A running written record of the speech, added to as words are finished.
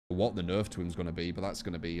what the nerf to him's going to be, but that's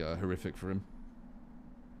going to be horrific for him.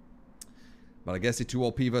 But I guess he too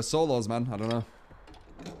OP versus solos, man. I don't know.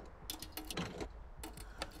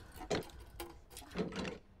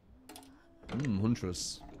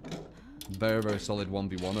 Huntress. Very, very solid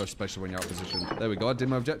 1v1, especially when you're out of position. There we go, I did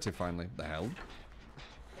my objective finally. The hell?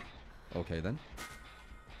 Okay then.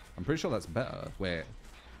 I'm pretty sure that's better. Wait,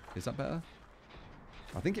 is that better?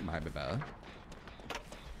 I think it might be better.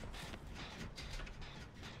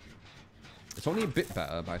 It's only a bit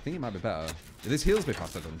better, but I think it might be better. This heals me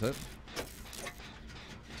faster, doesn't it?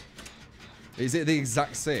 Is it the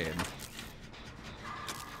exact same?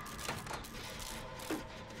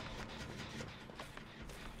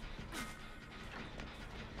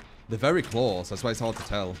 They're very close, that's why it's hard to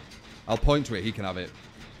tell. I'll point to it, he can have it.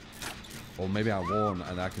 Or maybe I won't,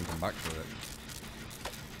 and I can come back for it.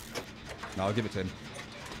 No, I'll give it to him.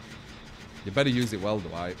 You better use it well,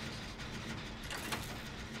 Dwight.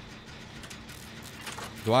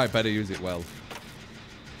 Dwight better use it well.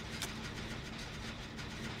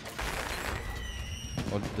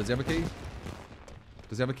 Oh, does he have a key?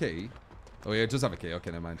 Does he have a key? Oh yeah, it does have a key.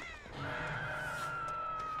 Okay, never mind.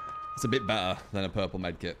 It's a bit better than a purple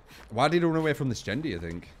medkit. Why did he run away from this gen, do you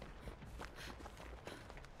think?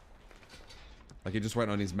 Like he just went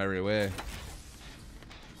on his merry way.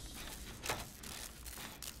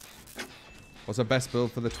 What's the best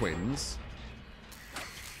build for the twins?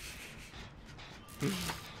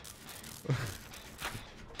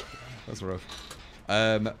 That's rough.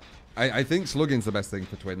 I think slugging's the best thing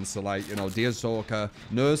for twins. So like, you know, Deerstalker.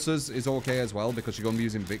 Nurses is okay as well because you're going to be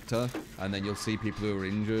using Victor. And then you'll see people who are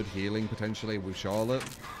injured healing potentially with Charlotte.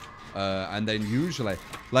 And then usually,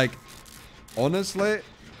 like, honestly,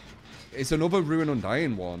 it's another Ruin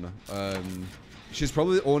Undying one. She's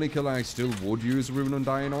probably the only killer I still would use Ruin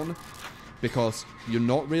Undying on. Because you're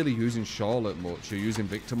not really using Charlotte much. You're using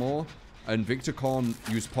Victor more. And Victor can't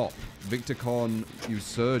use Pop. Victor can't use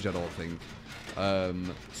Surge, I don't think.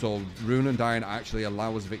 So Ruin Undying actually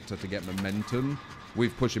allows Victor to get momentum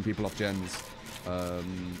with pushing people off gens.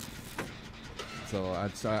 So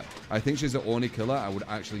I think she's the only killer I would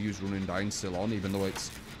actually use Ruin Undying still on, even though it's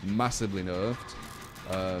massively nerfed.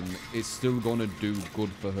 It's still gonna do good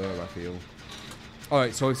for her, I feel.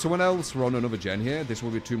 Alright, so if someone else were on another gen here, this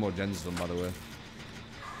will be 2 more gens done, by the way.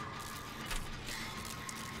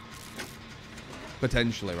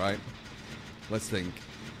 Potentially, right? Let's think.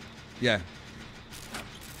 Yeah.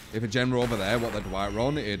 If a gen were over there, what the Dwight were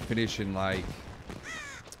on, it'd finish in like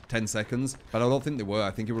 10 seconds. But I don't think they were.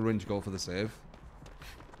 I think it would run to go for the save.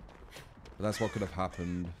 But that's what could have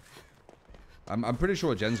happened. I'm pretty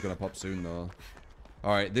sure a gen's going to pop soon, though.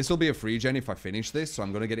 Alright, this will be a free gen if I finish this. So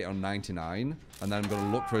I'm going to get it on 99. And then I'm going to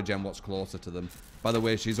look for a gen what's closer to them. By the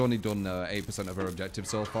way, she's only done 8% of her objective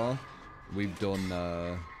so far. We've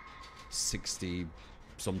done 60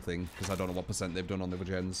 something. Because I don't know what percent they've done on the other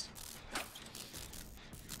gens.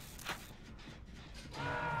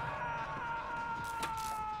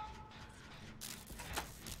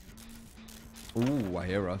 Ooh, I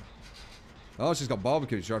hear her. Oh, she's got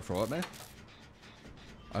barbecue. She's trying to throw at me.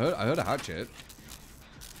 I heard a hatchet.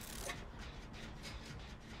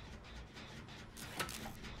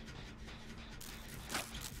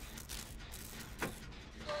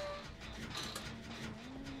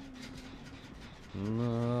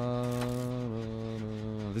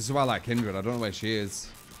 This is why I like Kindred. I don't know where she is.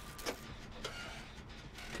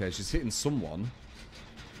 Okay, she's hitting someone.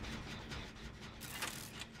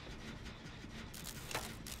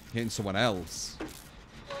 Hitting someone else.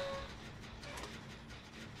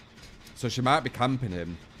 So she might be camping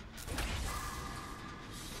him.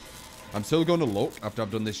 I'm still going to look after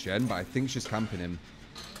I've done this gen, but I think she's camping him.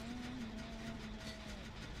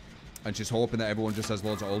 And she's hoping that everyone just has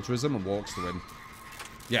loads of altruism and walks to him.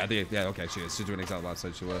 Yeah, yeah, okay, she is. She's doing exactly what I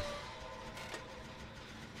said she were.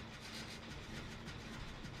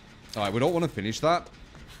 Alright, we don't want to finish that.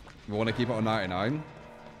 We want to keep it on 99.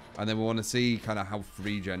 And then we want to see kind of how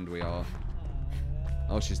free-gened we are.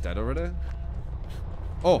 Oh, she's dead already?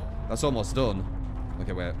 Oh, that's almost done.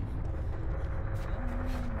 Okay, wait.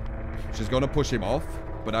 She's going to push him off,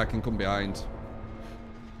 but I can come behind.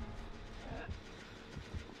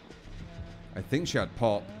 I think she had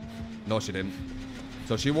pop. No, she didn't.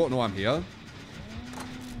 So she won't know I'm here.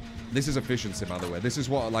 This is efficiency, by the way. This is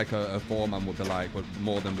what like a 4-man would be like, but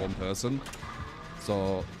more than one person.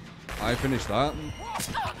 So I finished that.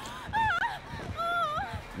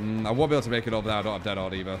 I won't be able to make it over there. I don't have dead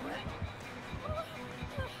hard either.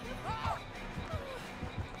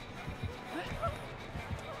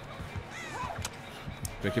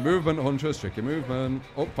 Tricky movement, Huntress. Tricky movement.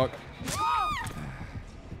 Oh, fuck.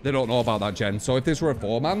 They don't know about that gen. So if this were a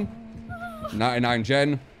 4-man, 99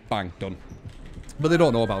 gen, bang, done. But they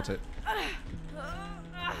don't know about it.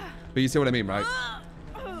 But you see what I mean, right?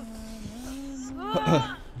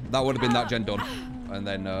 That would have been that gen done. And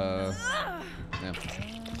then, yeah.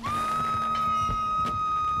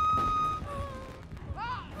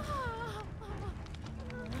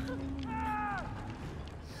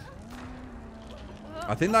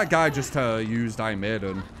 I think that guy just used Iron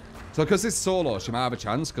Maiden. So because it's solo, she might have a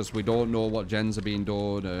chance because we don't know what gens are being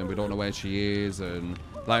done and we don't know where she is. And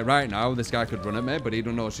like right now, this guy could run at me, but he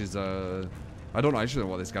don't know she's I don't actually know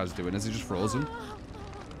what this guy's doing. Is he just frozen?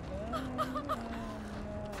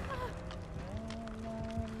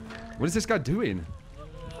 What is this guy doing?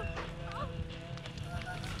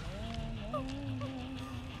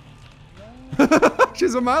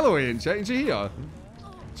 She's a mile away, isn't she here?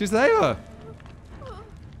 She's there.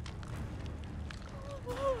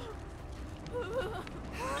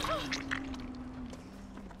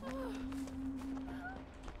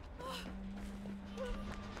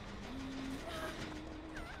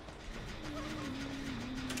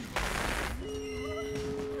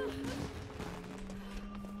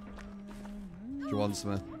 She wants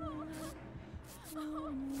me.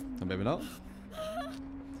 And maybe not.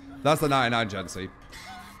 That's the 99 gen, see.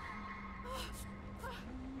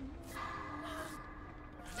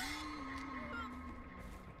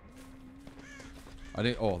 I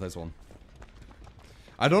didn't. Oh, there's one.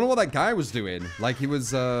 I don't know what that guy was doing. Like he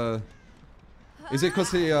was. Is it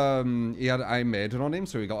because he had Iron Maiden on him,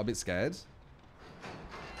 so he got a bit scared?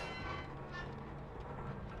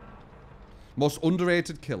 Most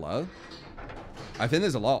underrated killer. I think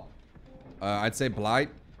there's a lot. I'd say Blight.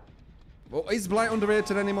 Well, is Blight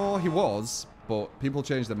underrated anymore? He was, but people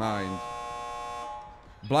changed their mind.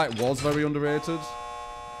 Blight was very underrated.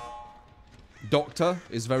 Doctor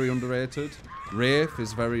is very underrated. Wraith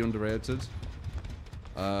is very underrated.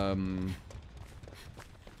 Who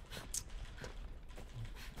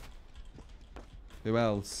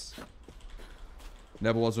else?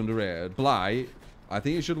 Never was underrated. Blight. I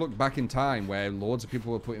think you should look back in time where loads of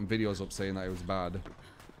people were putting videos up saying that it was bad.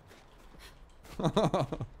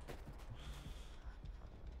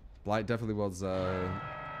 Blight definitely was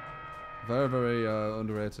very, very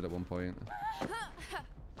underrated at one point.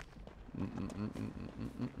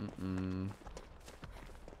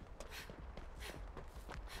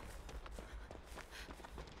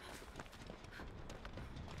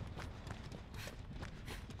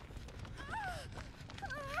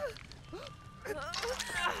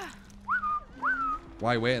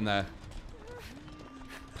 Why are you waiting there?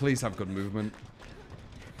 Please have good movement.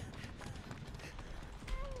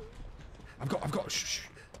 I've got, shh.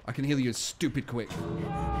 I can heal you stupid quick.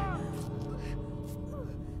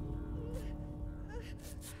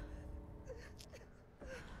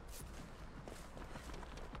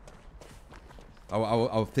 I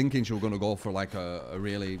was thinking she was going to go for like a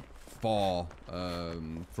really far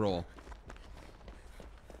throw.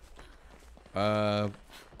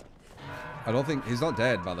 I don't think... He's not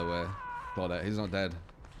dead, by the way. Claudette, he's not dead.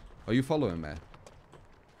 Are you following me?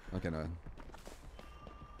 Okay, no.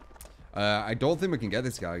 I don't think we can get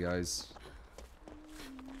this guy, guys.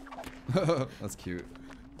 That's cute.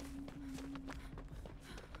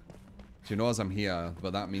 She knows I'm here,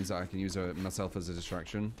 but that means that I can use myself as a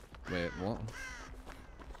distraction. Wait, what?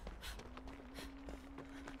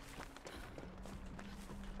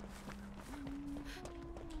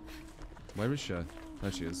 Where is she?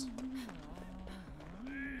 There she is.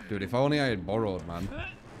 Dude, if only I had borrowed, man.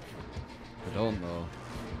 I don't know.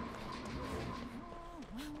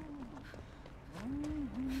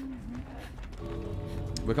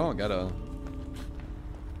 We can't get her.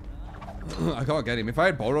 I can't get him. If I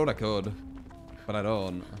had borrowed, I could. But I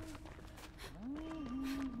don't.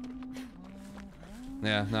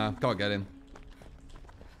 Yeah, nah, can't get him.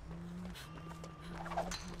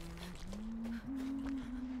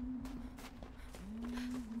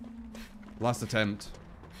 Last attempt.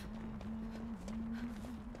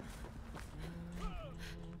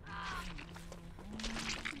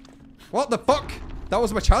 What the fuck? That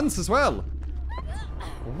was my chance as well.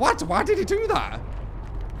 What? Why did he do that?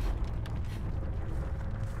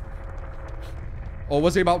 Or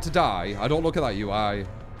was he about to die? I don't look at that UI.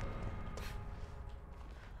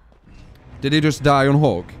 Did he just die on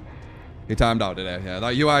hook? He timed out, did he? Yeah,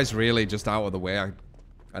 that UI is really just out of the way.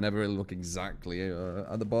 I never really look exactly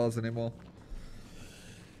at the bars anymore.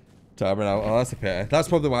 Timing out. Oh, that's a pity. That's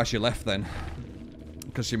probably why she left then.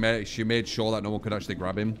 Because she made sure that no one could actually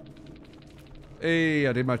grab him. Hey,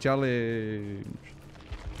 I did my challenge.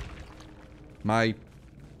 My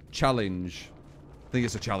challenge. I think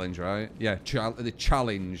it's a challenge, right? Yeah, the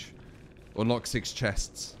challenge. Unlock 6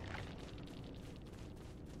 chests.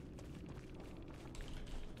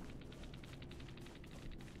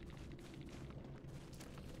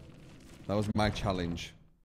 That was my challenge.